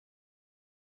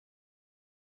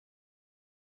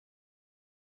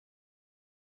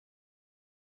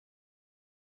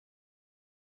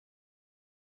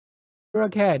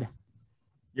Eurocad.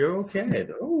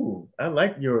 Eurocad. Oh, I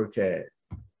like Eurocad.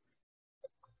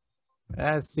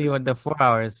 Let's see what the 4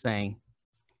 hour is saying.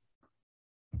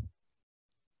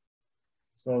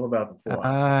 It's all about the 4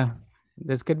 hour.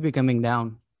 This could be coming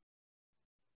down.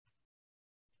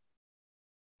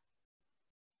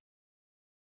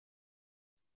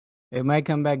 It might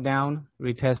come back down,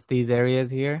 retest these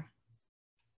areas here,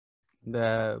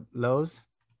 the lows,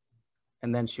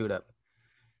 and then shoot up.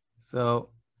 So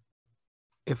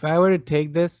if I were to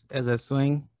take this as a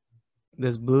swing,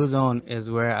 this blue zone is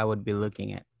where I would be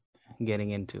looking at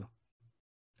getting into.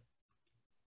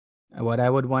 What I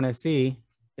would want to see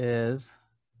is,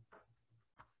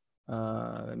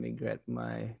 let me get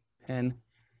my pen.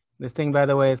 This thing, by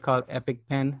the way, is called Epic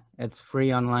Pen. It's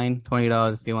free online,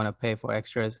 $20 if you want to pay for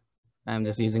extras. I'm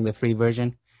just using the free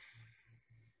version.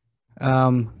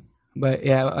 But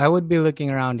yeah, I would be looking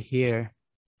around here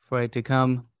for it to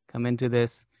come into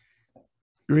this,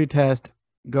 retest,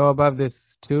 go above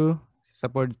this 2,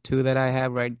 support 2 that I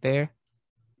have right there,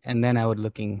 and then I would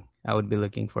be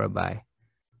looking for a buy.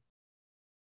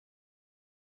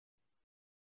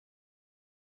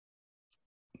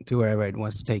 To wherever it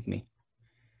wants to take me.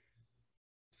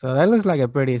 So that looks like a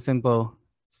pretty simple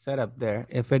setup there.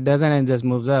 If it doesn't and just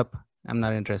moves up, I'm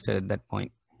not interested at that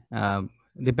point,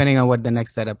 depending on what the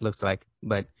next setup looks like.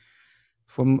 But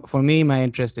for me, my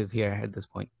interest is here at this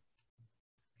point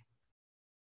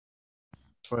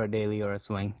for a daily or a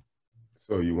swing.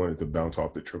 So you wanted to bounce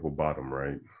off the triple bottom,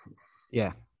 right?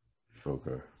 Yeah.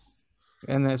 Okay.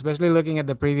 And especially looking at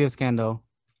the previous candle,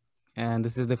 and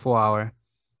this is the 4 hour,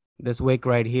 this wick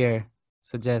right here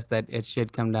suggests that it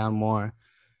should come down more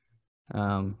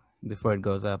before it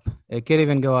goes up. It could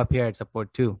even go up here at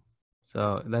support 2.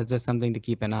 So that's just something to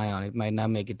keep an eye on. It might not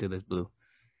make it to this blue.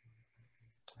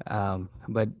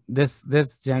 But this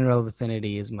general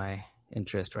vicinity is my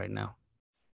interest right now.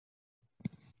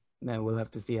 Then we'll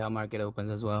have to see how market opens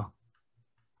as well.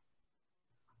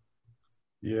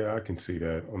 Yeah, I can see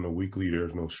that. On the weekly,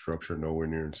 there's no structure nowhere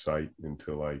near in sight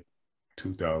until like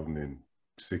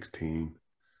 2016.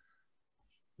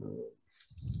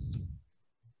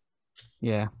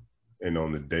 Yeah. And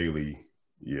on the daily,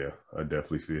 yeah, I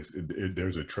definitely see this.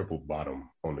 There's a triple bottom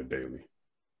on the daily.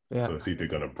 Yeah. So it's either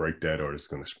going to break that or it's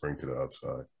going to spring to the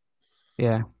upside.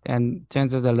 Yeah. And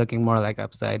chances are looking more like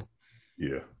upside.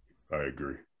 Yeah, I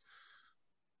agree.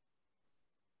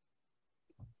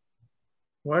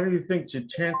 Why do you think your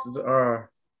chances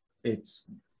are it's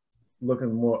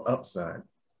looking more upside?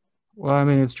 Well, I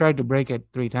mean, it's tried to break it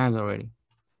 3 times already.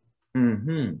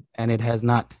 Mm-hmm. And it has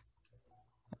not.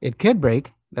 It could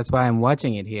break. That's why I'm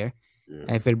watching it here. Yeah.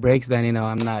 And if it breaks, then, you know,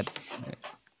 I'm not,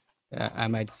 I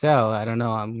might sell. I don't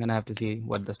know. I'm going to have to see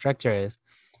what the structure is.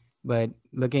 But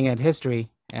looking at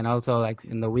history and also like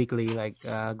in the weekly, like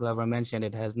Glover mentioned,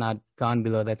 it has not gone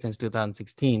below that since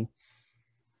 2016.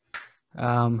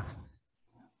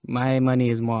 My money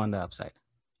is more on the upside.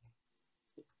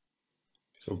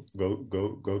 So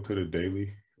go to the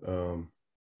daily,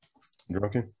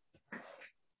 Drunken.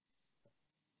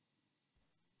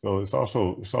 So it's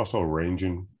also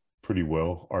ranging pretty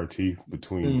well, RT,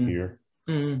 between here,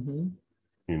 you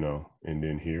know, and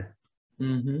then here.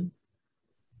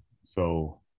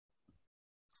 So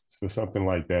something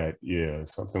like that, yeah,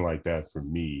 something like that for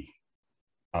me,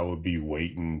 I would be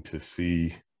waiting to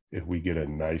see if we get a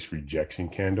nice rejection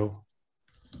candle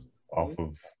off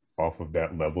of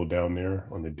that level down there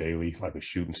on the daily, like a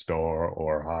shooting star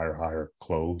or a higher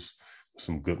close,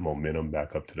 some good momentum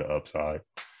back up to the upside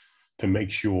to make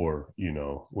sure, you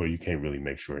know, well, you can't really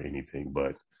make sure anything,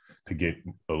 but to get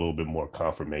a little bit more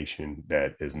confirmation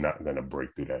that is not going to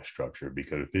break through that structure,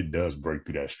 because if it does break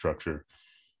through that structure,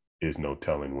 there's no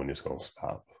telling when it's going to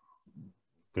stop,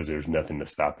 because there's nothing to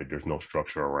stop it. There's no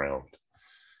structure around.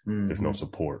 There's no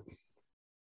support.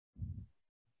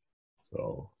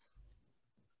 So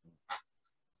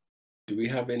do we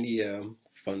have any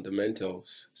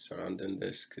fundamentals surrounding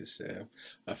this? Because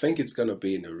I think it's going to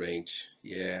be in a range.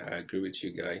 Yeah, I agree with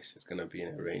you guys. It's going to be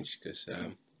in a range because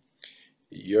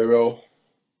Euro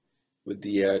with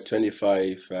the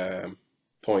 25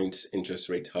 points interest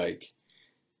rate hike.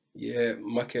 Yeah,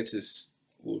 market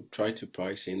will try to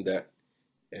price in that.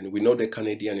 And we know the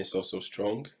Canadian is also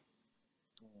strong,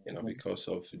 you know, because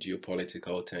of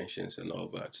geopolitical tensions and all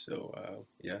that. So,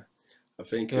 yeah, I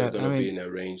think we're going to be in a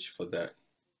range for that.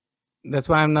 That's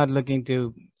why I'm not looking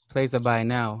to place a buy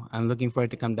now. I'm looking for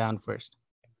it to come down first.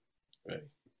 Right.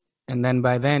 And then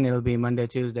by then it'll be Monday,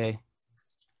 Tuesday,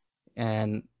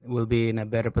 and we'll be in a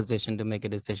better position to make a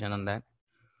decision on that.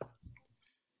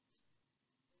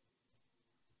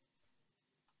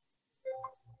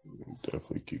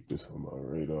 Definitely keep this on my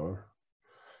radar.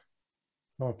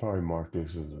 I'll probably mark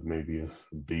this as maybe a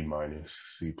B minus,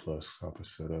 C plus type of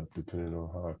setup, depending on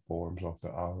how it forms off the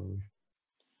hourly.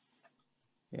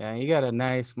 Yeah, you got a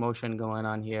nice motion going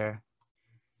on here.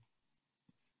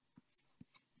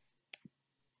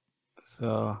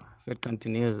 So if it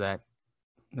continues that,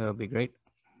 that'll be great.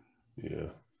 Yeah.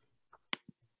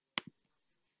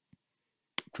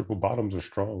 Triple bottoms are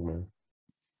strong, man.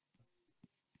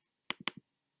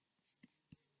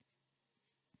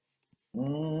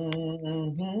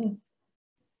 Mm-hmm.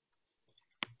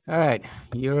 All right,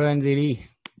 Euro NZD.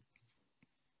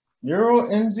 Euro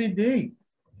NZD.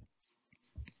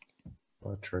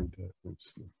 I trade that.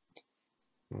 Let's see.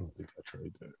 I don't think I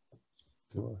trade that.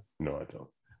 Do I? No, I don't.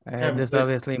 I had this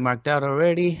obviously marked out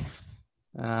already.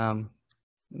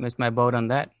 Missed my boat on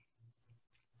that.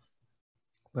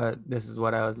 But this is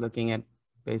what I was looking at,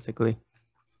 basically.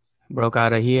 Broke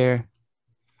out of here.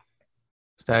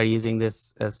 Started using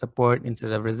this as support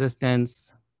instead of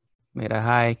resistance. Made a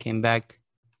high, came back,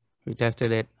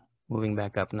 retested it, moving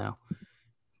back up now.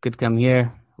 Could come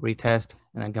here, retest,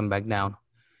 and then come back down.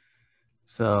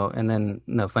 So, and then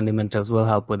the fundamentals will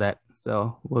help with that.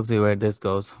 So we'll see where this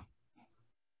goes.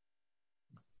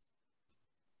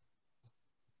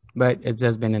 But it's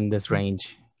just been in this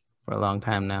range for a long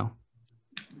time now.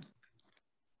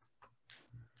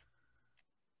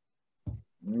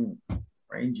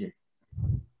 Rangy.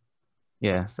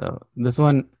 Yeah, so this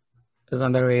one is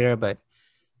on the radar, but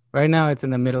right now it's in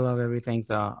the middle of everything,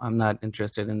 so I'm not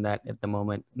interested in that at the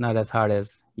moment. Not as hard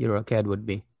as EuroCAD would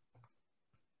be.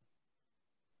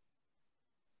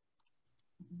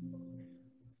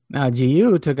 Now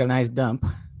GU took a nice dump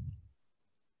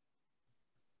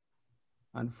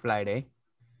on Friday.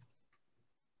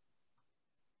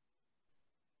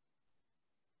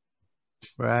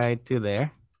 Right to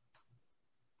there.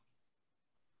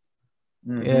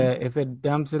 Mm-hmm. Yeah, if it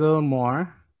dumps a little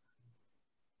more,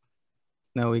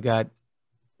 now we got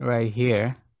right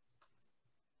here.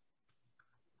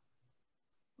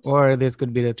 Or this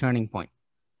could be the turning point,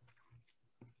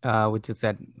 which is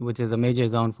a major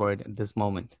zone for it at this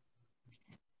moment.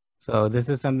 So this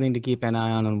is something to keep an eye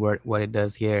on what it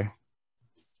does here.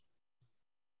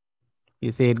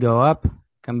 You see it go up,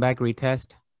 come back,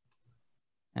 retest,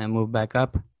 and move back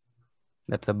up.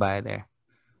 That's a buy there.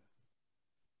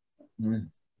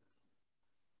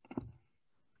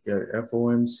 Got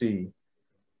FOMC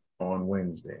on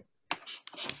Wednesday.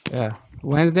 Yeah,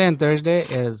 Wednesday and Thursday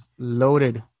is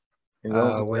loaded And you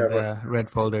also with have red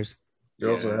folders.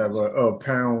 you also have a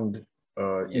pound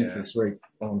interest rate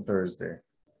on Thursday.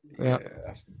 Yeah,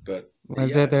 but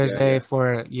Wednesday, Thursday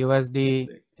for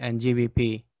USD and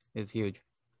GBP is huge.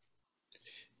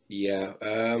 Yeah.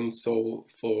 So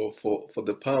for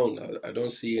the pound, I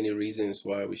don't see any reasons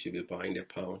why we should be buying the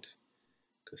pound,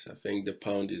 because I think the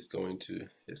pound is going to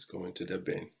the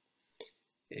bin.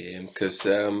 Because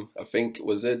I think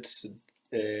was it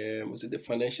the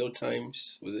Financial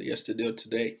Times? Was it yesterday or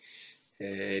today?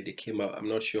 They came out. I'm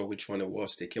not sure which one it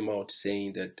was. They came out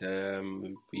saying that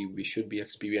we should be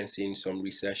experiencing some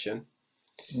recession.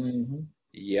 Mm-hmm.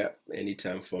 Yeah,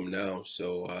 anytime from now.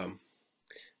 So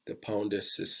the pound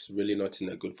is really not in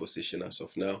a good position as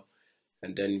of now.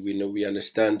 And then we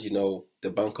understand, the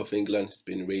Bank of England has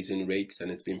been raising rates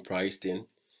and it's been priced in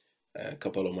a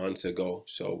couple of months ago.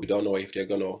 So we don't know if they're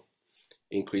going to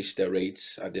increase their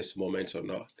rates at this moment or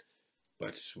not.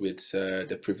 But with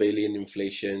the prevailing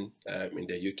inflation in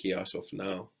the UK as of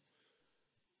now,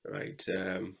 right,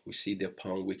 we see the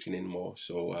pound weakening more.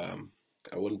 So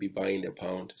I wouldn't be buying the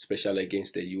pound, especially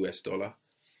against the US dollar.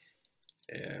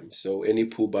 So any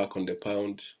pullback on the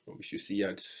pound, we should see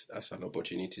it as an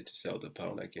opportunity to sell the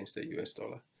pound against the US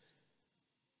dollar.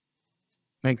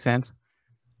 Makes sense.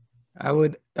 I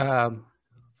would,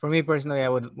 for me personally, I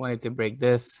would want it to break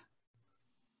this,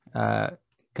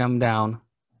 come down,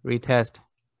 retest,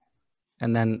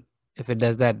 and then if it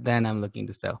does that, then I'm looking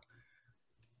to sell.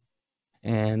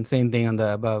 And same thing on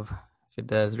the above, if it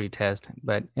does retest.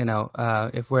 But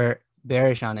if we're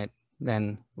bearish on it,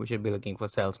 then we should be looking for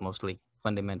sales mostly,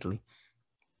 fundamentally.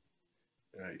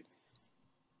 Right.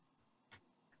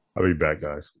 I'll be back,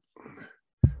 guys.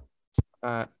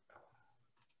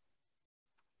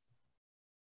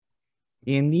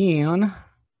 Indian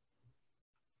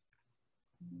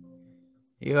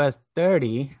US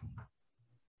 30.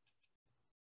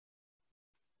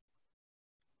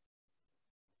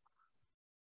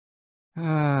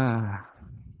 I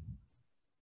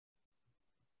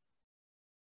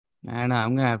don't know.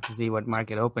 I'm going to have to see what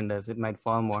market open does. It might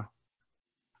fall more.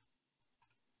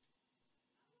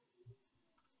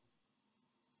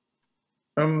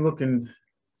 I'm looking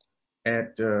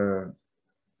at a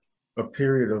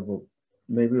period of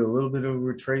maybe a little bit of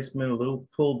retracement, a little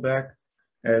pullback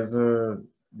as the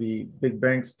big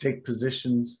banks take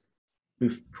positions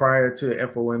prior to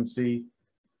FOMC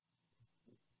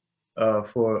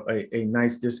for a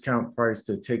nice discount price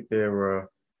to take their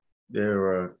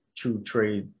true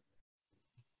trade.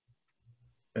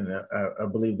 And I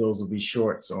believe those will be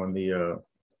shorts on the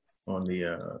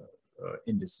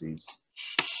indices.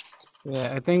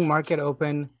 Yeah, I think market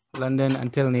open London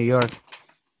until New York.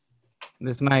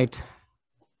 This might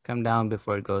come down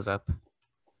before it goes up.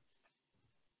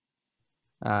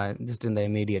 Just in the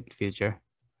immediate future.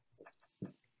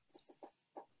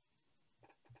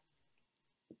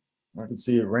 I can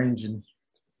see it ranging.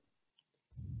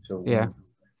 So yeah.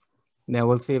 Then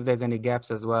we'll see if there's any gaps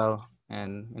as well.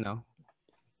 And you know,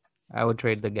 I would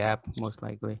trade the gap most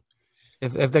likely.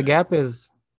 If the gap is,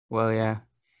 well, yeah.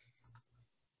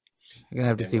 You're gonna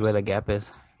have to see where the gap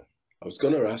is. I was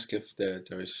gonna ask if there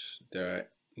are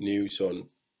news on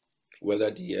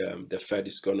whether the Fed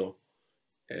is gonna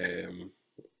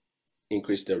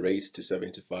increase the rates to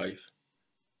 75.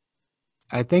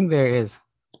 I think there is.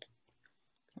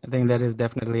 I think that is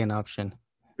definitely an option.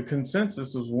 The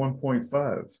consensus was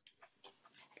 1.5.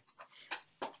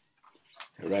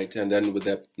 Right, and then with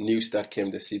the news that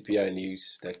came, the CPI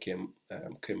news that came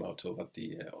out over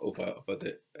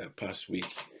the past week.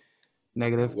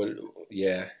 Negative. Well,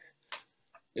 yeah,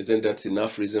 isn't that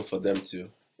enough reason for them to,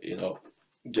 you know,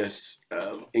 just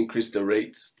increase the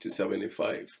rates to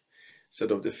 75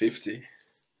 instead of the 50?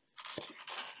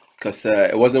 Because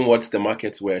it wasn't what the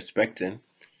markets were expecting.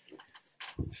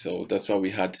 So that's why we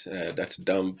had that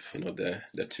dump, you know,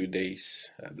 the 2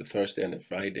 days, the Thursday and the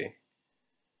Friday.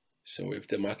 So if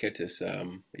the market is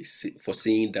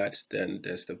foreseeing that, then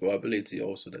there's the probability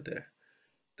also that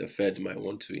the Fed might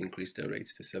want to increase the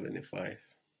rates to 75.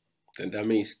 Then that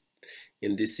means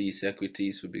indices,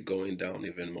 equities will be going down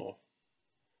even more.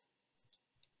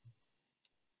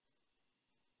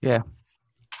 Yeah.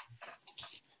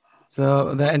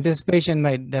 So the anticipation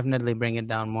might definitely bring it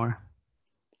down more.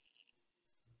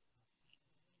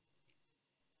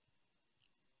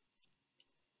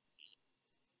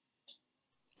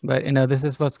 But, you know, this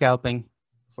is for scalping,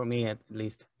 for me at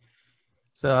least.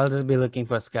 So I'll just be looking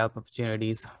for scalp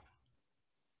opportunities.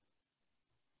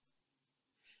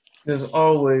 There's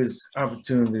always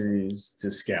opportunities to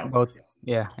scalp. Both,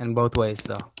 yeah, in both ways.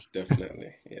 So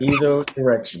definitely, yeah. Either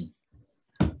direction.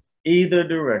 Either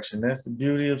direction. That's the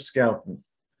beauty of scalping.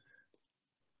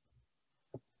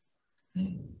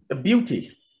 The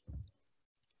beauty.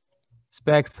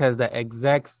 Specs has the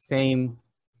exact same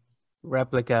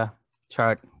replica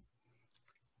chart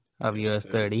of US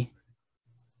 30.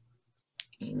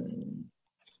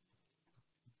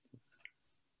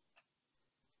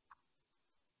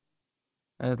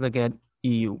 Let's look at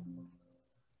EU.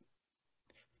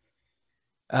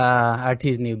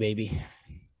 RT's new baby.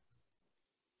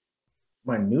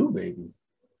 My new baby.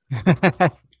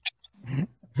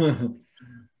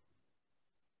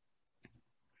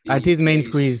 RT's main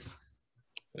squeeze.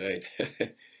 Right.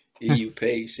 EU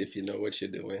pays if you know what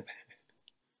you're doing.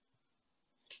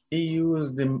 EU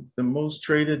is the most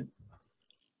traded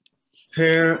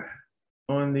pair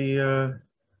on the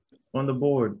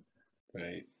board.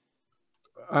 Right.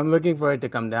 I'm looking for it to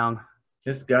come down.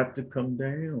 It's got to come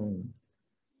down.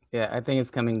 Yeah, I think it's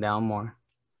coming down more.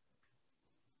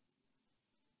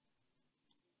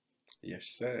 Yes,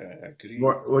 sir. I agree.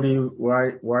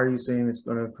 Why are you saying it's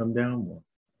going to come down more?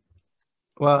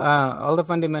 Well, all the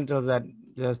fundamentals that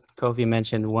just Kofi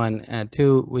mentioned, one,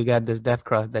 two, we got this death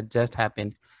cross that just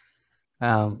happened.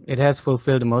 It has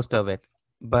fulfilled most of it,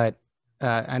 but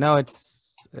I know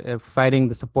it's fighting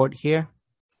the support here,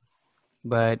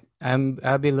 but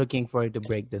I'll be looking for it to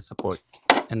break the support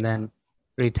and then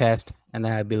retest, and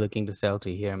then I'll be looking to sell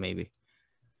to here maybe.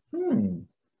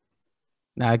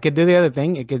 Now I could do the other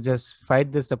thing. It could just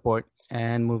fight the support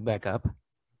and move back up.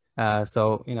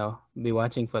 So, you know, be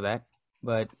watching for that.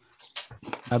 But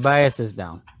my bias is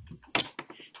down.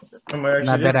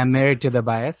 Not that I'm married to the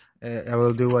bias. I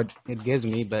will do what it gives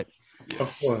me, but of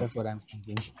course, that's what I'm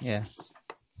thinking. Yeah.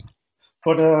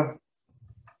 But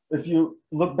if you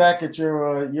look back at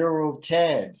your Euro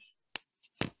CAD,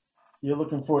 you're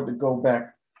looking for it to go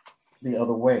back the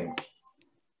other way.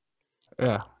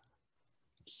 Yeah.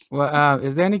 Well,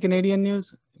 is there any Canadian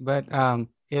news? But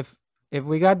if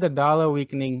we got the dollar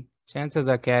weakening, chances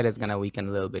are CAD is gonna weaken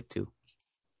a little bit too.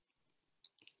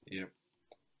 Yeah.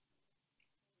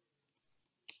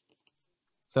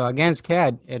 So against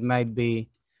CAD, it might be.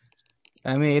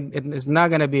 I mean, it's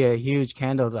not gonna be a huge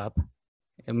candles up.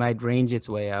 It might range its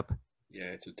way up.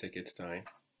 Yeah, to take its time.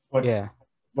 But, yeah.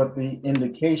 But the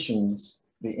indications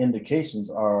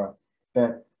are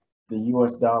that the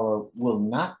US dollar will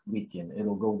not weaken.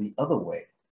 It'll go the other way.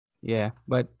 Yeah,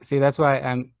 but see, that's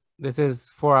why this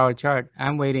is 4-hour chart.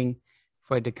 I'm waiting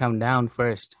for it to come down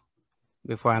first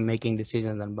before I'm making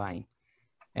decisions on buying.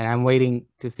 And I'm waiting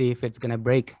to see if it's gonna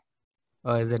break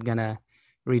or is it gonna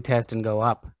retest and go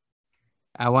up.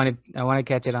 I want to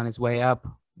catch it on its way up.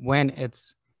 When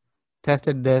it's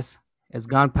tested this, it's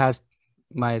gone past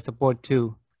my support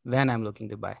 2, then I'm looking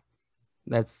to buy.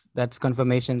 That's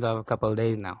confirmations of a couple of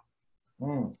days now.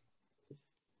 Mm.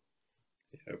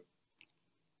 Yep.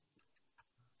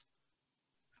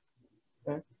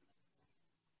 Okay.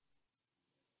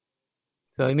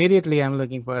 So immediately I'm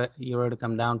looking for euro to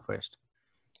come down first.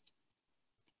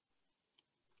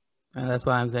 And that's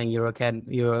why I'm saying Euro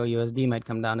USD might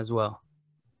come down as well.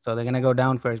 So they're gonna go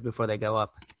down first before they go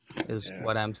up, is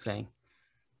what I'm saying.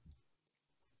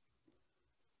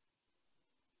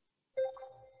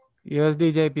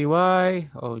 USD JPY.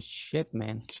 Oh shit,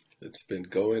 man. It's been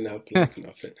going up like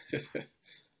nothing.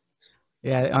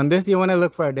 Yeah, on this you want to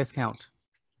look for a discount.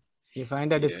 You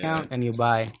find a discount and you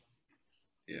buy.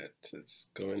 Yeah, it's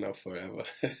going up forever.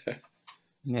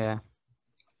 Yeah.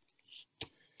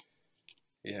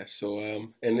 Yeah, so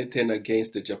anything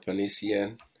against the Japanese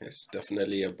yen is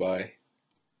definitely a buy.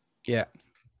 Yeah.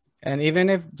 And even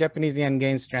if Japanese yen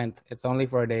gains strength, it's only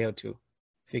for a day or two.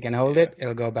 If you can hold it,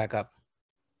 it'll go back up.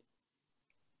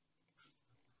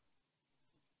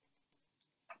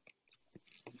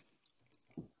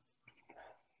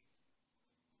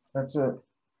 That's it.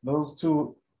 Those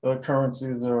two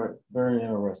currencies are very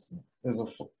interesting.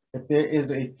 If there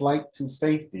is a flight to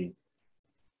safety,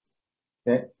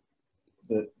 that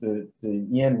the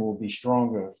yen will be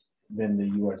stronger than the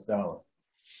US dollar.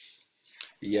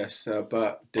 Yes,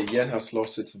 but the yen has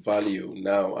lost its value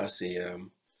now as a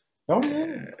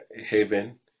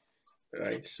haven,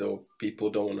 right? So people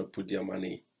don't want to put their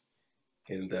money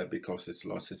in there because it's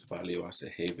lost its value as a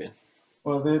haven.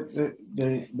 Well, the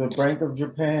Bank of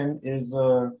Japan is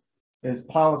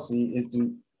policy is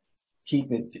to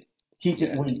keep it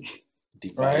weak,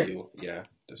 devalue, right? Yeah.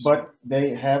 But they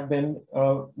have been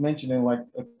mentioning like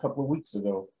a couple of weeks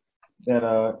ago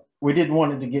that we didn't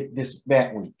want it to get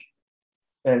that weak,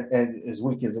 as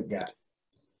weak as it got.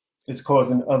 It's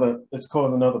causing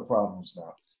other problems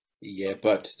now. Yeah,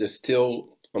 but they're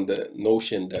still on the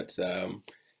notion that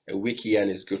a weak yen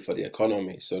is good for the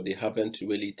economy. So they haven't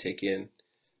really taken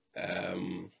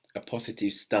a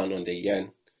positive stand on the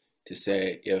yen to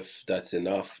say if that's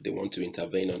enough, they want to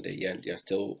intervene on the yen. They are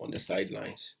still on the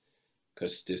sidelines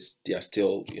because they are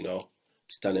still,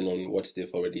 standing on what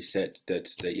they've already said, that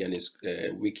the yen is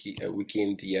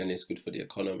weakened yen is good for the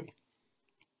economy.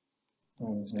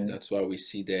 Mm-hmm. So that's why we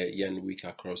see the yen weak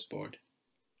across board.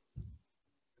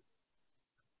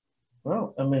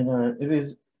 Well, I mean, it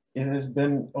has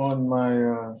been on my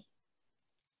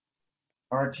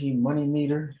RT money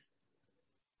meter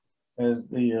as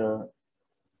the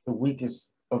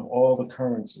weakest of all the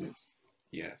currencies.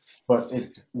 Yeah. But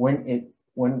when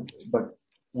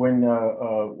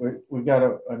we got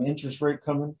an interest rate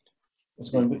coming, it's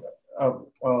going to be.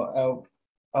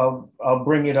 I'll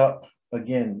bring it up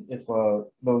again if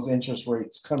those interest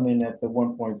rates come in at the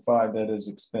 1.5 that is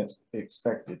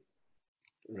expected.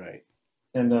 Right.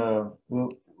 And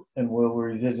we'll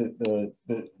revisit the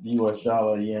US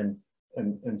dollar yen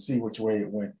and see which way it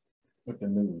went with the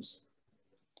news.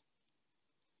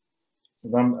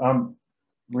 Because I'm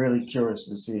really curious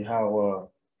to see how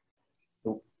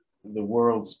the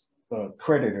world's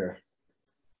creditor,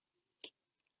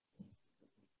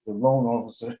 the loan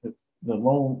officer, the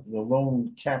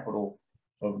loan capital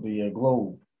of the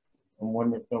globe. I'm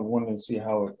wondering to see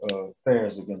how it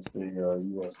fares against the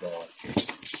US dollar.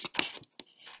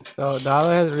 So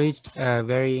dollar has reached a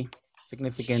very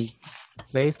significant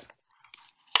place.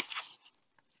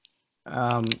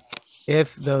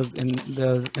 If those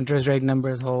interest rate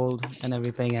numbers hold and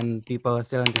everything, and people are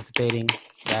still anticipating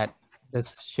that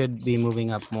this should be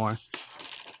moving up more,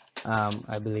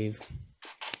 I believe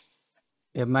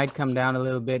it might come down a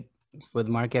little bit with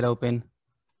market open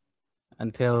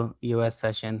until US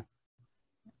session,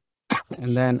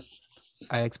 and then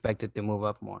I expect it to move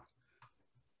up more.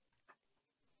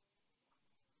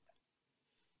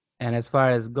 And as far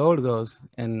as gold goes,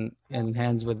 in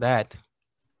hands with that.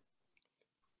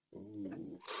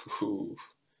 Ooh,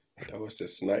 that was a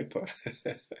sniper.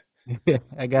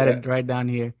 I got it right down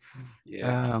here.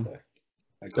 Yeah,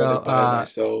 I got it by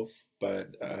myself,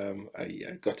 but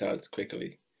I got out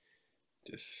quickly,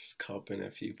 just scalping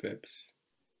a few pips.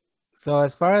 So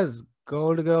as far as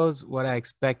gold goes, what I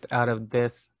expect out of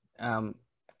this, now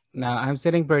I'm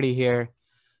sitting pretty here,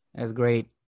 as great.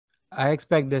 I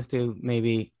expect this to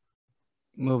maybe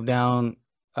move down,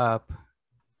 up,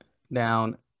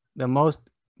 down, the most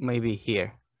maybe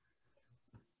here,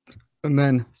 and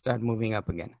then start moving up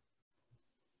again.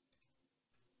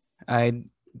 I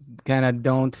kind of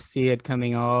don't see it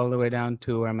coming all the way down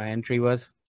to where my entry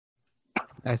was.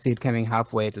 I see it coming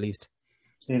halfway at least,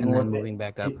 Even and then with moving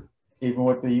back up. even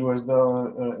with the US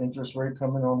dollar interest rate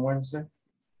coming on Wednesday?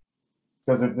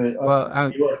 Because if the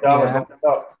Well, US dollar yeah, goes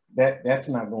up, that's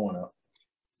not going up.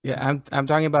 yeah, I'm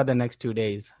talking about the next 2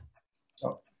 days.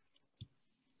 Oh.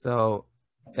 So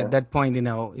Okay. at that point, you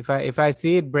know, if I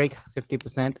see it break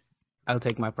 50%, I'll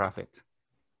take my profits.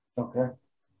 Okay.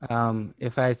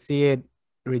 If I see it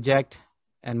reject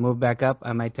and move back up,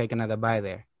 I might take another buy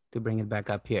there to bring it back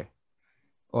up here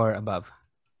or above.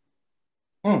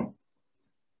 But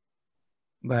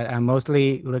I'm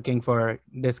mostly looking for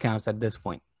discounts at this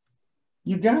point.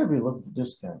 You gotta be looking for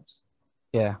discounts.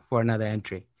 Yeah, for another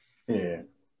entry. Yeah.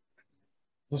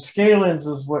 The scalings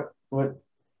is what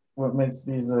makes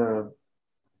these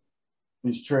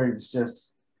trades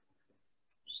just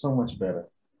so much better.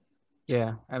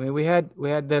 Yeah, I mean we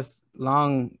had this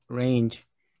long range.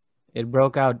 It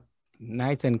broke out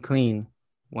nice and clean,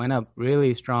 went up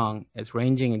really strong. It's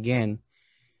ranging again.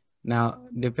 Now,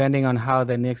 depending on how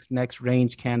the next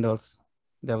range candles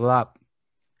develop,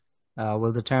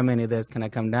 will determine if it's gonna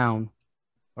come down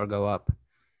or go up,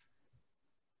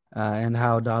 and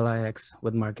how dollar X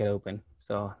would market open.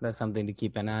 So that's something to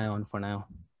keep an eye on for now.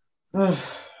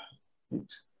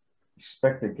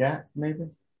 Expect a gap, maybe?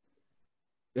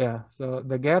 Yeah, so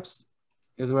the gaps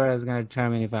is where it's gonna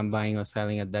determine if I'm buying or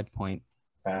selling at that point.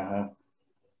 Uh-huh.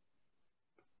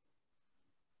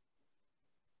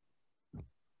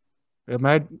 It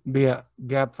might be a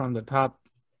gap from the top,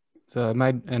 so it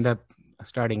might end up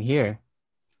starting here.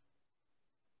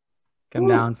 Come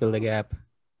down, fill the gap,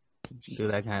 do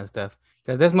that kind of stuff.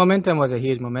 Because this momentum was a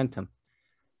huge momentum.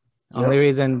 Only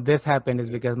reason this happened is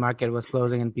because market was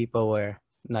closing and people were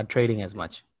not trading as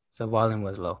much, so volume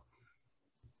was low.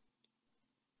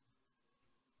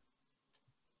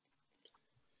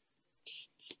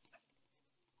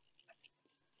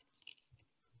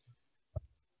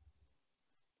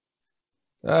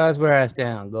 So that's where I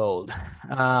stand on gold.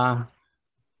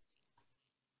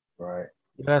 Right.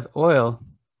 US oil.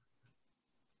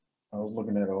 I was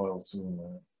looking at oil too,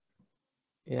 man.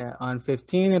 Yeah, on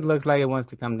 15, it looks like it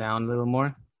wants to come down a little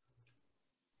more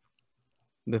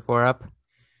before up.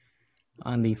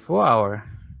 On the 4-hour,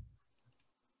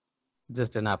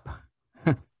 just an up.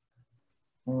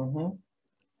 Mm-hmm.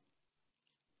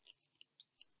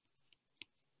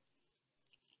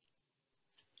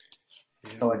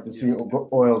 I like to see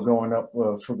oil going up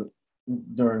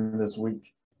during this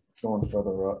week, going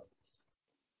further up.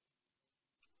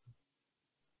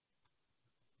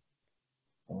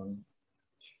 One,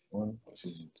 two.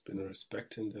 It's been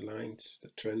respecting the lines, the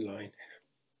trend line.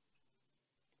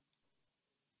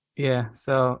 Yeah,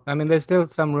 so I mean, there's still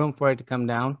some room for it to come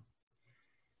down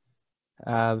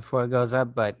before it goes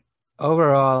up, but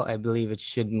overall, I believe it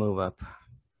should move up.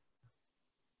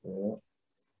 Yeah.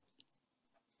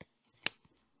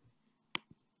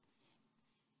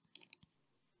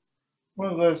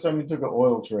 When was the last time you took an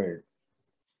oil trade?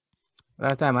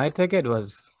 Last time I took it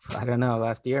was, I don't know,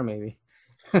 last year maybe.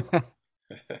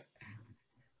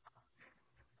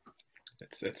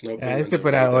 That's no. Yeah, I used to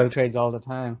put out oil trades all the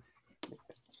time.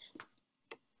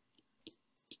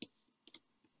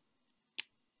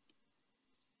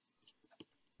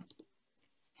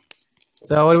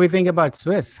 So what do we think about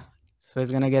Swiss?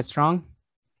 Swiss gonna get strong?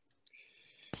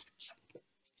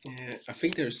 Yeah, I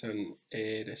think there's an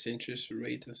there's interest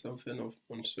rate or something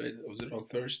on Swiss. Was it on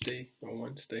Thursday or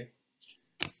Wednesday?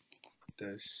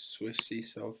 The Swiss see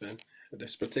something. The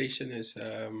expectation is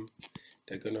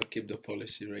they're gonna keep the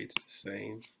policy rates the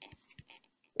same.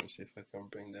 Let me see if I can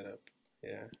bring that up.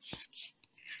 Yeah,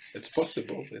 it's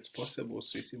possible. It's possible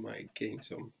Swiss might gain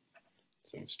some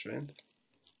strength.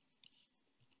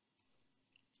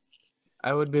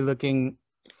 I would be looking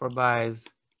for buys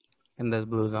in this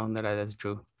blue zone that I just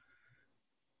drew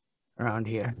around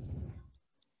here.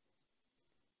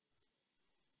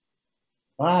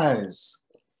 Buys.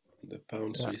 The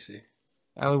pound Swiss.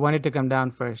 I would want it to come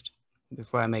down first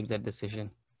before I make that decision.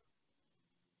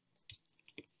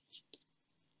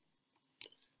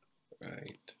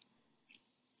 Right.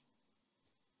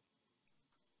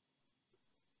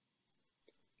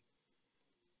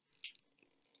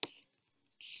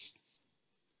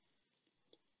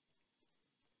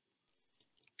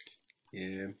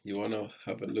 Yeah, you want to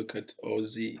have a look at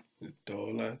Aussie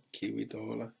dollar, Kiwi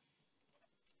dollar.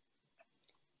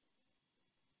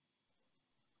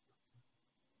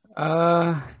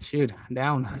 Shoot,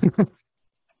 down.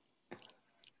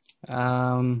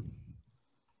 Let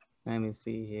me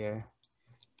see here.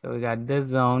 So we got this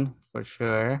zone for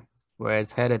sure, where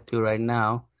it's headed to right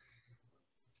now.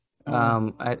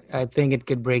 I think it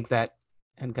could break that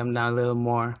and come down a little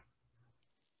more.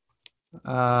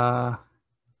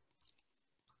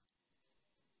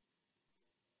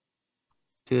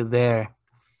 To there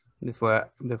before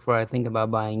I think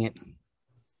about buying it.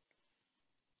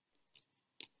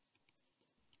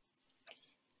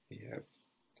 Yeah.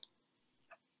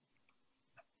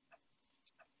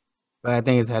 But I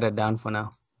think it's headed down for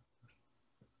now.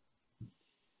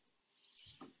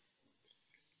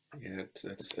 Yeah,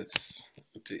 it's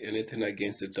anything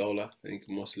against the dollar. I think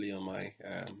mostly on my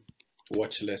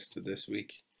watch list this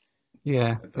week.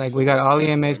 Yeah, like we got all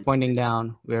EMAs pointing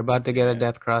down. We're about to get a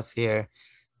death cross here.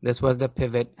 This was the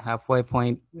pivot, halfway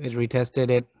point. It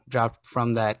retested it, dropped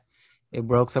from that. It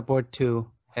broke support 2,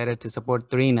 headed to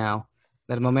support 3 now.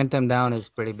 That momentum down is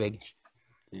pretty big.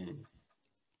 Yeah,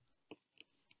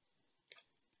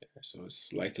 so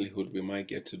it's likelihood we might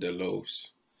get to the lows,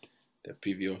 the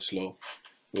previous low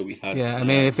where we had. Yeah, I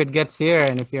mean, if it gets here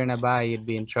and if you're in a buy, you'd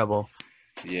be in trouble.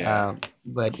 Yeah.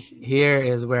 But here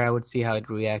is where I would see how it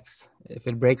reacts. If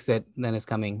it breaks it, then it's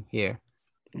coming here.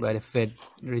 But if it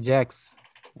rejects,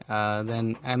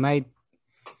 then I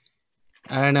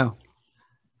don't know.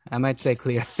 I might stay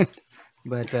clear,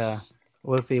 but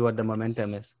we'll see what the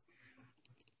momentum is.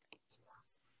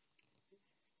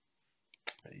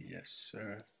 Yes,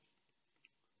 sir.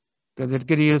 Because it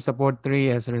could use support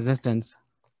 3 as resistance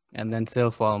and then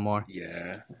still fall more.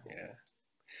 Yeah.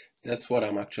 That's what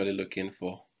I'm actually looking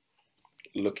for.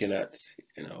 Looking at,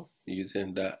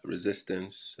 using that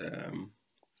resistance and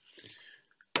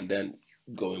then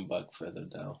going back further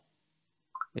down.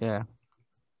 Yeah.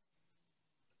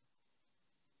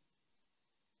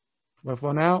 But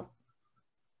for now,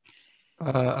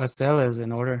 a sell is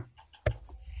in order.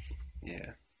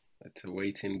 Yeah, it's a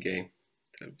waiting game.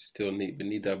 So we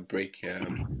need that break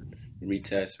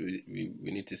retest. We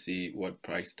need to see what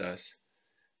price does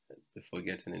before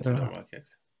getting into the market.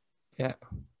 Yeah.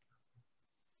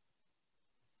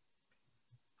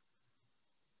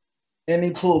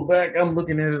 Any pullback, I'm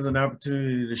looking at it as an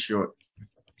opportunity to short.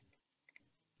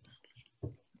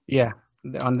 Yeah,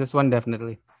 on this one,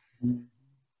 definitely.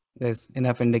 There's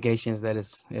enough indications that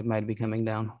it might be coming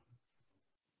down.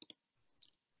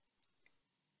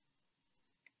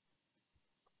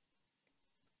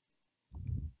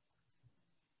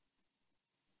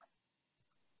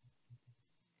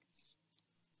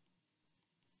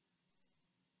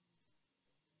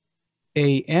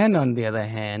 AN, on the other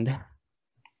hand,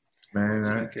 Man,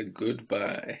 looks like a good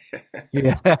buy.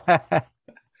 Yeah.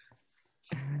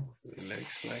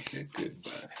 Looks like a good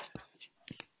buy.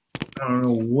 I don't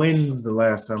know when was the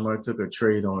last time I took a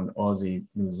trade on Aussie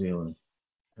New Zealand.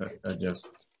 I just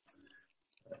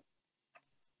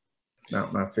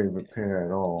not my favorite pair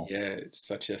at all. Yeah, it's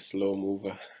such a slow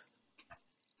mover.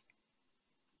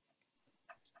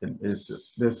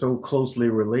 They're so closely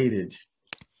related.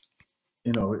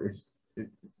 You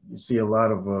see a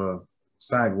lot of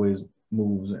sideways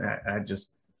moves. I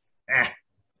just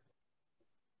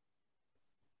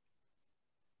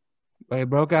But it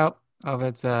broke out of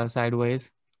its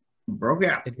sideways. broke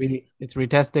out. It's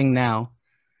retesting now.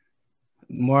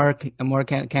 More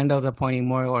candles are pointing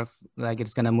more, or like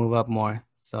it's gonna move up more.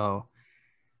 So,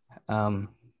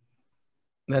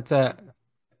 that's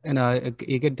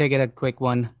you could take it a quick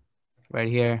one, right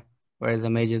here, where is the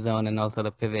major zone and also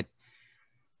the pivot.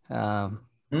 So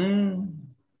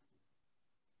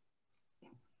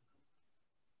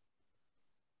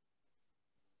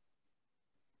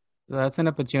that's an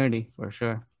opportunity for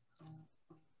sure.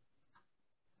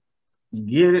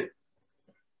 Get it.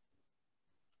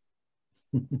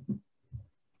 You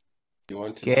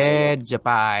want to Get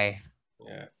Japai.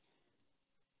 Yeah.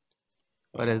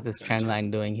 What is this trend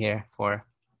line doing here for?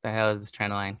 The hell is this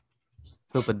trend line?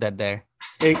 Who put that there?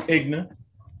 Igna.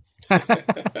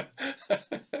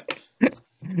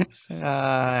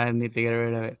 I need to get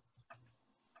rid of it.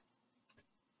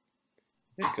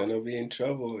 You're gonna be in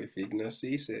trouble if Igna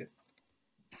sees it.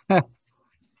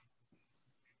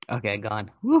 Okay,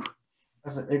 gone. Woo.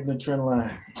 That's an Igna trend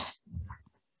line.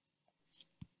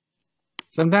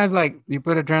 Sometimes, like, you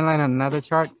put a trend line on another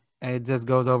chart, and it just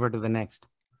goes over to the next.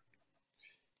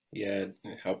 Yeah,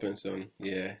 it happens on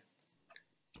MT4.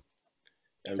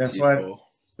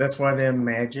 That's why they're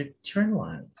magic trend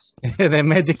lines. They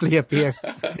magically appear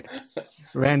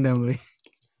randomly.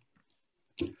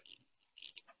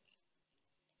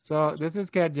 So this is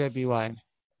CAD JPY.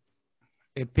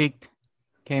 It peaked,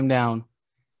 came down,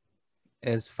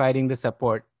 is fighting the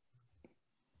support.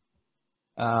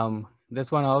 This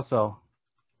one also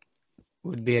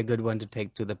would be a good one to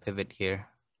take to the pivot here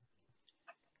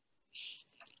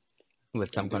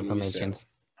with some And then we sell. confirmations.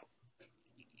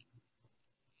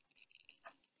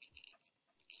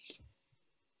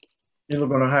 You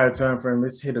look on a higher time frame,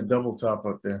 let's hit a double top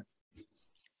up there.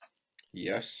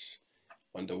 Yes,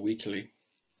 on the weekly.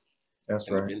 That's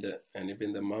and right.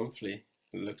 Even the monthly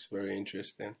looks very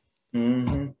interesting.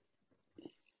 Mm-hmm.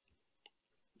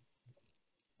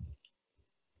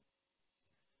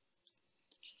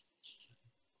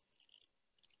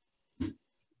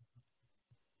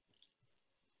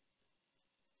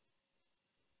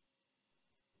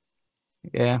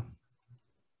 Yeah.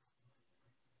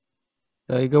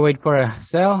 So you could wait for a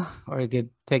sell, or you could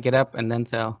take it up and then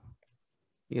sell.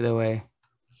 Either way,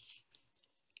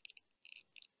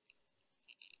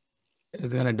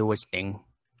 it's gonna do its thing.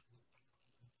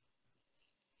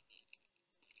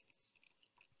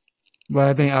 But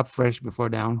I think up first before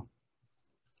down.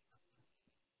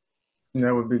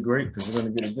 That would be great because we're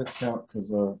going to get a discount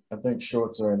because I think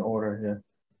shorts are in order here.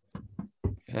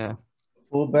 Yeah.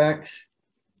 Pull back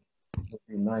would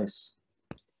be nice.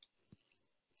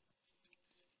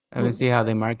 I will see how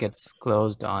the market's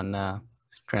closed on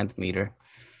strength meter.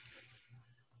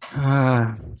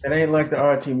 It ain't like the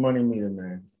RT money meter,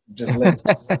 man. Just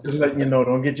letting you know,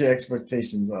 don't get your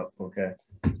expectations up, okay?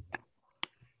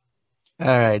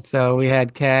 All right, so we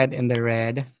had CAD in the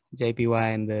red,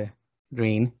 JPY in the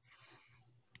green.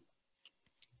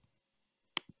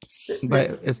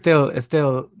 But it's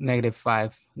still negative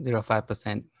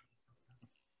 5.05%.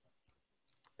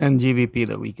 And GBP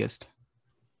the weakest.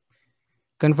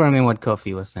 Confirming what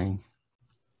Kofi was saying.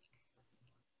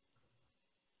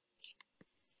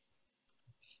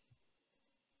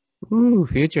 Ooh,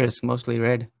 futures mostly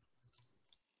red.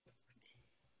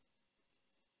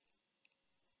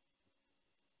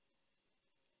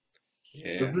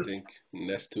 Yeah, I think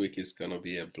next week is gonna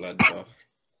be a bloodbath.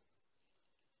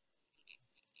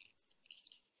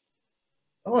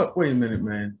 Oh, wait a minute,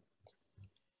 man.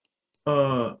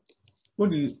 What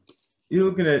do you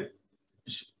looking at?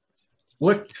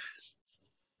 What?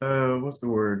 What's the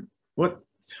word? What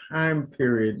time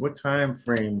period? What time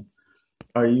frame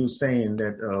are you saying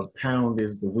that pound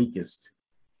is the weakest?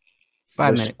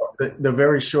 5 minute. The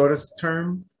very shortest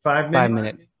term, 5 minutes. 5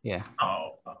 minute, yeah.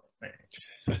 Oh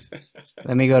man.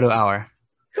 Let me go to hour.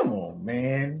 Come on,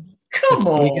 man. Come it's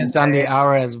on. Weakest man. on the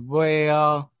hour as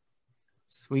well.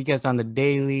 It's weakest on the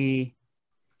daily.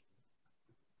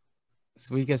 It's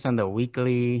weakest on the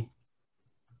weekly.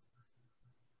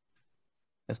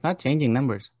 It's not changing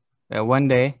numbers. 1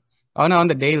 day. Oh no, on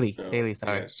the daily. No, daily,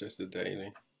 sorry. Yeah, it's just the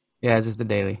daily. Yeah, it's just the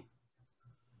daily.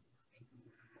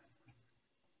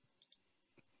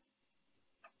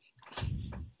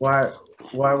 Why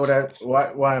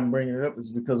I'm bringing it up is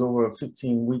because over a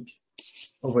 15-week,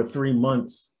 over 3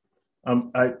 months,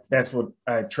 that's what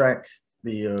I track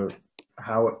the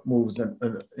how it moves in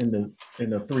a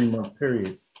 3-month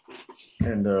period,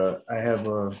 and I have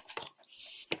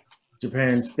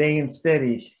Japan staying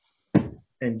steady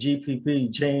and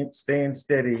GPP staying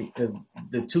steady as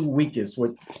the two weakest,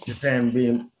 with Japan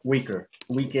being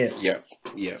weakest. Yeah.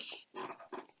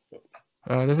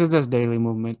 This is just daily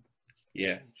movement.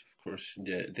 Yeah, of course.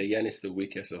 The yen is the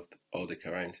weakest of all the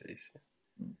currencies.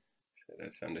 So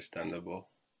that's understandable.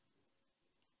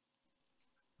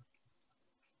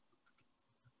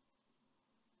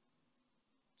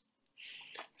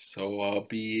 So I'll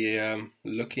be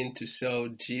looking to sell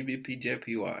GBP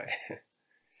JPY.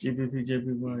 GBP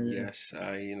JPY. Yeah. Yes,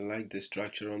 I like the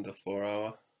structure on the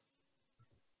 4-hour.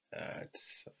 I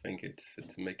think it's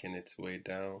making its way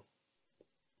down.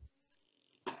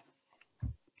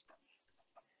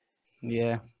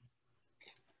 Yeah.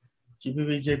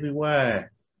 GBP JPY.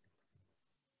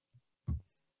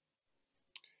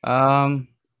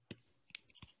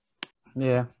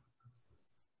 Yeah.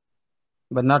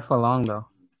 But not for long though.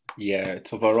 Yeah,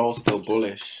 it's overall still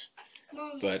bullish.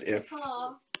 But if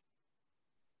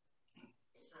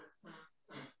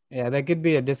yeah, there could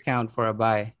be a discount for a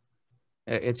buy.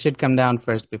 It should come down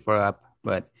first before up,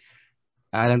 but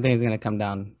I don't think it's gonna come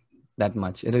down that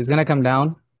much. It is gonna come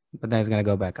down, but then it's gonna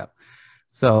go back up.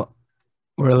 So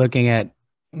we're looking at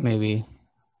maybe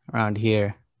around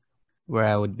here where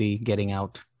I would be getting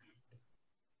out.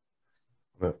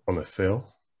 On a sale?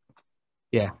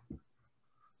 Yeah.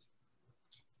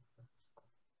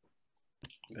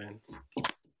 then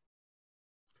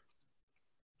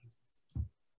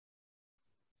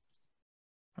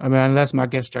I mean, unless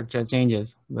market structure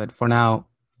changes, but for now,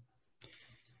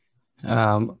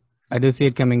 I do see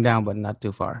it coming down, but not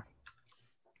too far.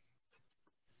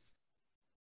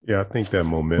 Yeah, I think that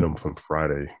momentum from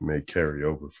Friday may carry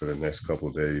over for the next couple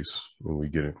of days when we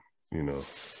get you know,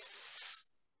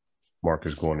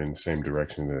 market's going in the same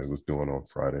direction that it was doing on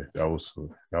Friday. That was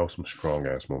some strong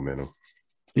ass momentum.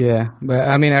 Yeah, but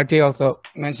I mean, RT also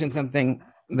mentioned something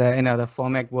that, you know, the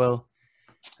FOMC will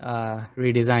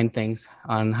redesign things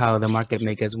on how the market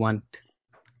makers want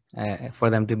for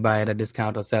them to buy at a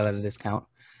discount or sell at a discount.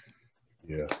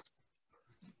 Yeah.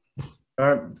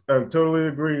 I totally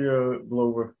agree,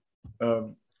 Glover.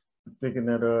 Thinking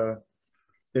that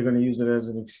they're going to use it as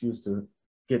an excuse to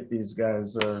get these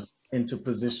guys into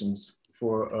positions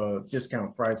for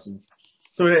discount prices,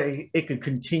 so that it can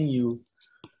continue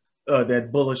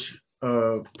that bullish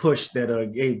push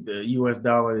that gave the U.S.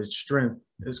 dollar its strength.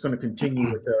 It's going to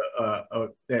continue with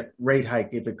that rate hike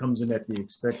if it comes in at the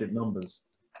expected numbers.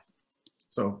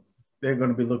 So they're going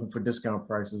to be looking for discount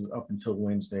prices up until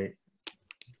Wednesday.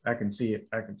 I can see it.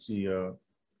 I can see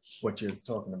what you're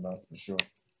talking about for sure.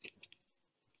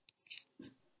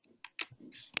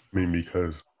 I mean,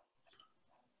 because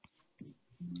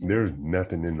there's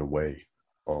nothing in the way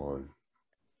on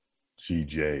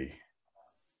GJ,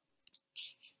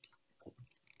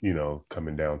 you know,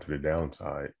 coming down to the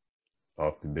downside.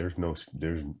 Often there's no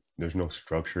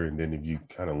structure, and then if you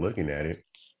kind of looking at it,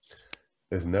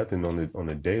 there's nothing on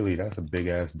the daily. That's a big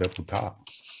ass double top.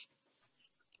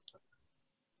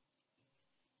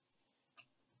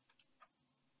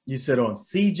 You said on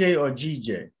CJ or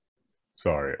GJ?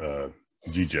 Sorry,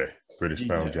 GJ, British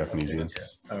Pound Japanese Yen.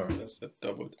 All right. That's a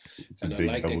double. It's a big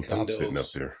like double top sitting up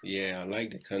there. Yeah, I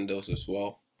like the candles as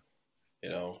well. You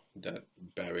know, that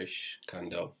bearish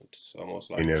candle. It's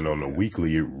almost like. And then on the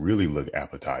weekly, it really looked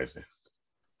appetizing.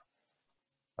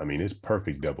 I mean, it's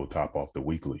perfect double top off the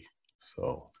weekly.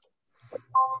 So.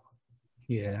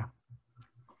 Yeah.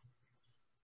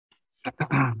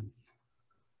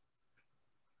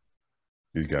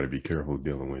 You got to be careful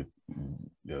dealing with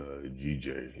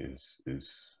GJ.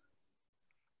 It's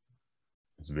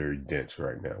very dense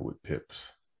right now with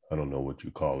pips. I don't know what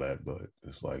you call that, but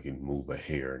it's like it move a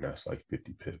hair, and that's like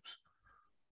 50 pips.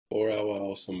 4 hour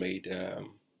also made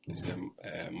some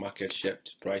market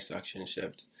shift, price action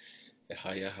shift, a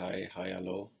higher high, higher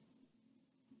low.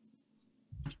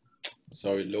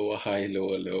 Sorry, lower high,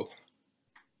 lower low.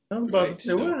 I was about to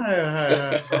say, what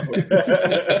higher?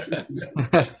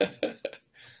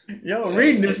 Y'all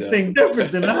reading this thing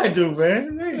different than I do,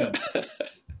 man.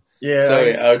 Yeah.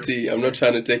 Sorry, RT. I'm not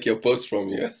trying to take your post from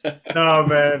you. No,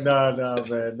 man. Not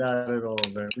at all,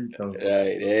 man.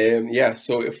 Right. Yeah.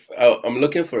 So if I'm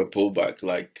looking for a pullback,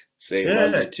 like say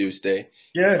Monday, Tuesday.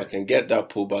 Yeah. If I can get that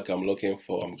pullback I'm looking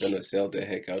for, I'm gonna sell the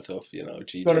heck out of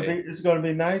GJ. It's gonna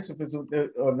be nice if it's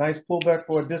a nice pullback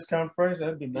for a discount price.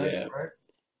 That'd be nice, yeah. right?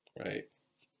 Right.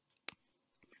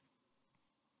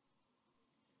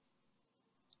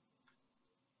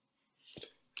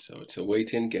 So it's a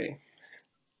waiting game.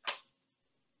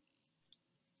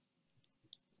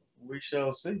 We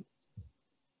shall see.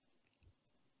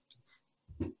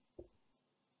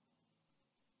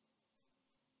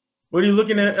 What are you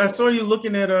looking at? I saw you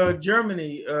looking at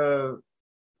Germany,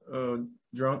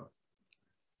 Drunk.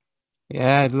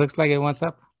 Yeah, it looks like it wants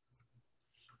up.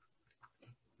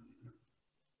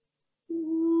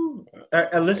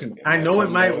 Listen, I know it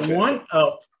might want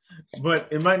up, but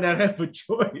it might not have a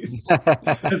choice.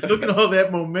 Just look at all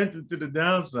that momentum to the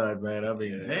downside, man. I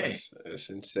mean, hey, it's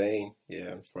insane.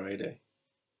 Yeah, on Friday.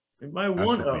 It might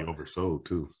want up. Be oversold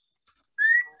too.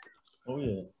 Oh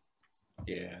yeah.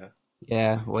 Yeah.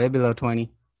 Yeah, way below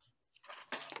 20.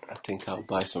 I think I'll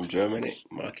buy some Germany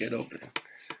market open.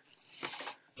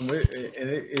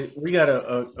 We got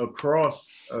a cross,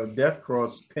 a death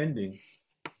cross pending.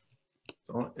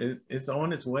 It's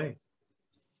on its way.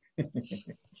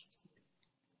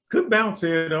 Could bounce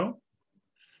here though.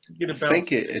 Get a bounce. I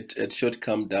think it should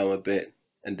come down a bit,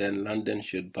 and then London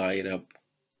should buy it up.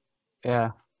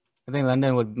 Yeah, I think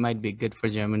London might be good for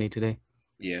Germany today.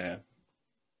 Yeah,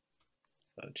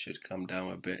 so it should come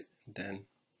down a bit, then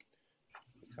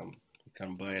we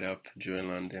can buy it up during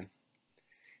London.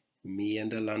 Me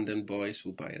and the London boys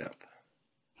will buy it up.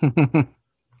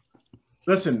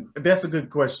 Listen, that's a good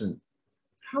question.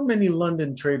 How many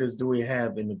London traders do we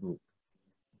have in the group?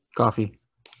 Coffee.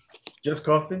 Just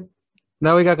coffee?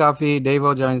 No, we got coffee.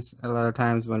 Davo joins a lot of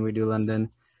times when we do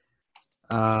London.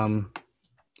 I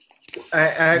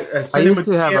used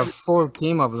to have a full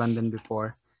team of London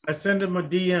before. I send him a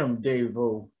DM, Dave.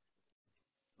 Oh,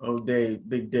 Dave,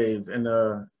 Big Dave, and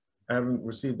I haven't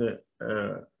received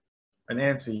an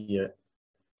answer yet.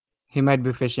 He might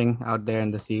be fishing out there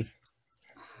in the sea.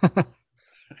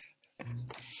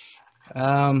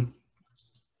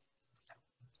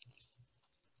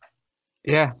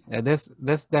 Yeah,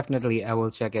 this definitely I will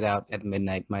check it out at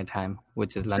midnight my time,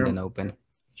 which is London open.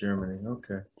 Germany.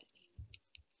 Okay.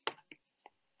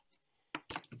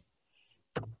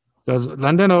 Because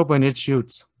London Open, it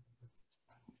shoots.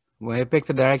 When it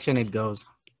picks a direction, it goes.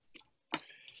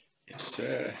 Yes,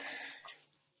 sir.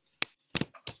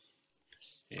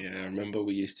 Yeah, I remember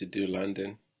we used to do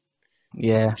London.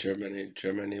 Yeah.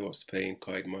 Germany was paying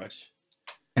quite much.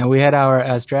 And we had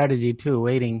our strategy too,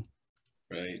 waiting.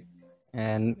 Right.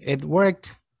 And it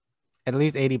worked at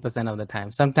least 80% of the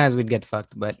time. Sometimes we'd get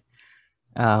fucked, but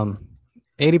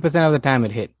 80% of the time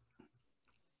it hit.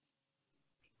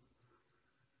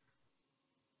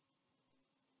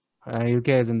 UK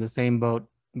is in the same boat,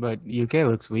 but UK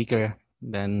looks weaker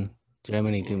than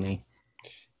Germany to me.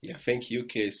 Yeah, I think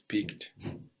UK is peaked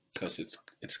because it's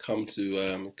come to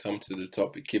the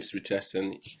top. It keeps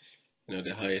retesting,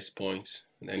 the highest points,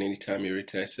 and then anytime you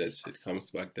retest it, it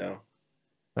comes back down.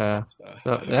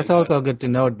 So that's also good to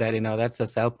note that that's a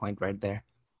sell point right there.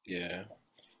 Yeah.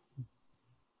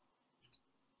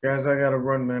 Guys, I gotta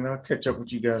run, man. I'll catch up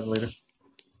with you guys later.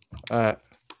 All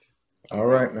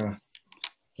right now.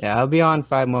 Yeah, I'll be on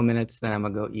 5 more minutes, then I'm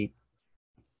gonna go eat.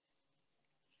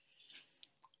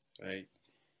 Right.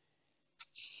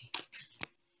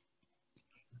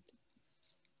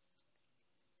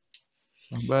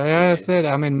 But as I said,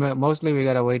 I mean, mostly we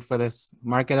gotta wait for this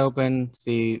market open,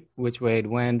 see which way it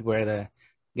went, where the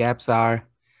gaps are.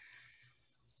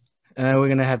 And then we're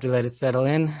gonna have to let it settle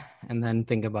in and then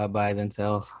think about buys and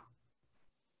sells.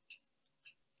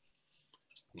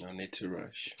 No need to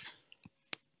rush.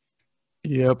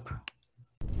 Yep.